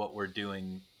part of what we're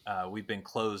doing. We've been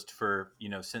closed for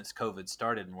since COVID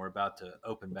started, and we're about to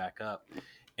open back up.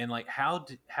 And like,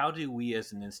 how do we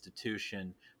as an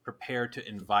institution prepare to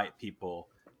invite people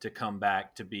to come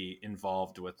back to be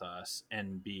involved with us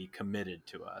and be committed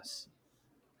to us?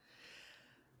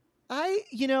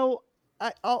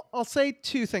 I'll say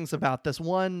two things about this.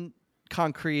 One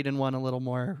concrete and one a little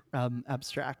more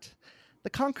abstract. The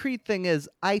concrete thing is,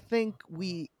 I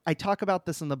talk about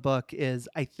this in the book. Is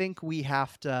I think we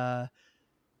have to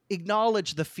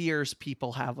acknowledge the fears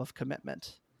people have of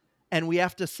commitment, and we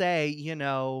have to say,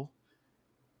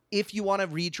 if you want to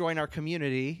rejoin our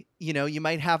community, you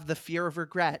might have the fear of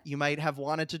regret. You might have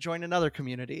wanted to join another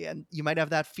community, and you might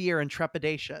have that fear and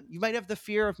trepidation. You might have the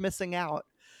fear of missing out.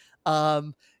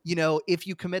 If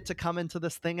you commit to come into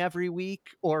this thing every week,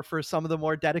 or for some of the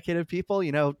more dedicated people,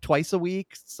 twice a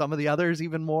week, some of the others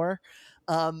even more,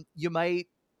 you might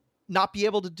not be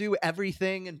able to do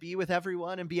everything and be with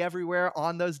everyone and be everywhere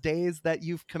on those days that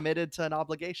you've committed to an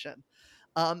obligation.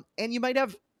 And you might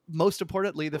have, most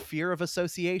importantly, the fear of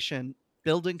association.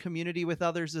 Building community with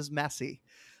others is messy.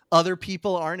 Other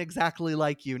people aren't exactly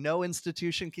like you. No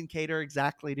institution can cater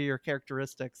exactly to your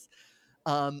characteristics.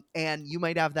 And you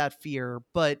might have that fear,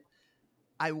 but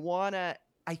I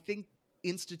think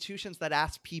institutions that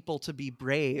ask people to be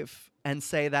brave and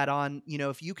say that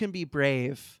if you can be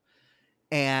brave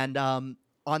and on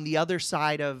the other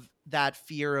side of that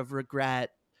fear of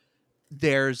regret,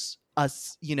 there's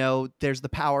there's the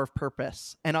power of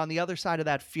purpose. And on the other side of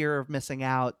that fear of missing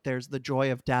out, there's the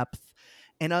joy of depth.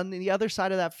 And on the other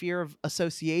side of that fear of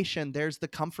association, there's the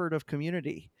comfort of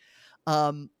community.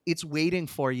 It's waiting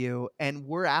for you, and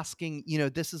we're asking,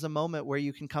 this is a moment where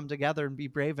you can come together and be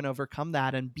brave and overcome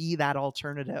that and be that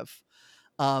alternative.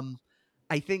 um,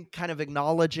 I think kind of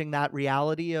acknowledging that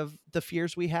reality of the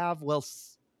fears we have while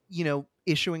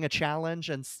issuing a challenge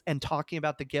and talking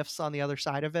about the gifts on the other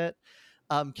side of it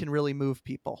can really move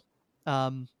people.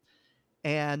 um,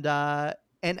 and I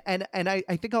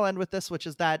think I'll end with this, which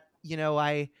is that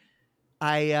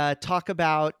I talk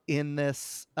about in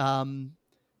this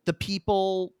the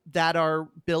people that are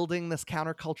building this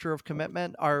counterculture of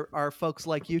commitment are folks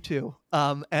like you two,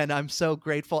 and I'm so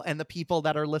grateful. And the people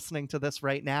that are listening to this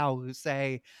right now who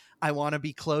say, "I want to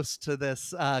be close to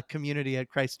this community at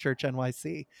Christ Church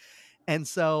NYC." And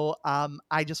so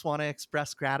I just want to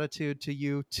express gratitude to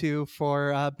you too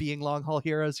for being long haul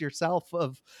heroes yourself,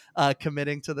 of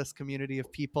committing to this community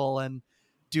of people and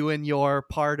doing your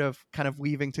part of kind of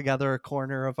weaving together a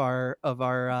corner of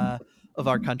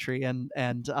our country. And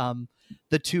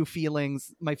the two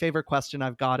feelings, my favorite question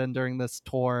I've gotten during this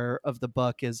tour of the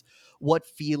book is, what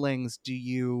feelings do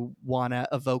you want to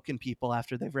evoke in people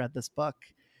after they've read this book?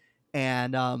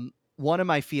 And one of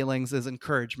my feelings is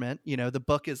encouragement. You know, the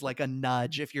book is like a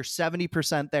nudge. If you're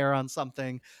 70% there on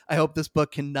something, I hope this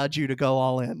book can nudge you to go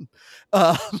all in.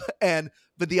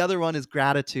 But the other one is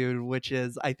gratitude, which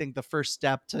is, I think, the first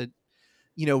step to,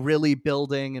 really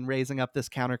building and raising up this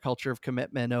counterculture of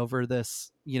commitment over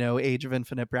this, age of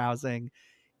infinite browsing,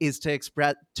 is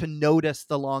to notice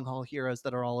the long haul heroes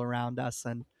that are all around us.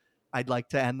 And I'd like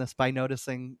to end this by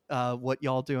noticing what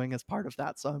y'all doing as part of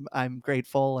that. So I'm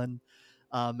grateful, and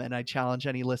I challenge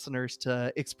any listeners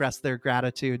to express their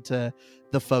gratitude to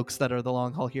the folks that are the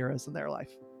long haul heroes in their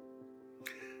life.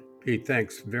 Pete,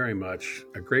 thanks very much.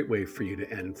 A great way for you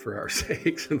to end for our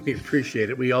sakes, and we appreciate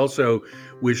it. We also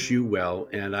wish you well,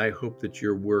 and I hope that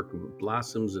your work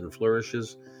blossoms and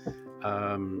flourishes.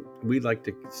 We'd like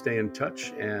to stay in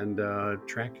touch and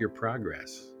track your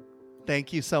progress.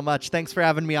 Thank you so much. Thanks for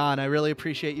having me on. I really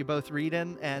appreciate you both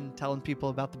reading and telling people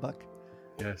about the book.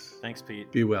 Yes. Thanks,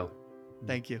 Pete. Be well.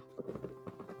 Thank you.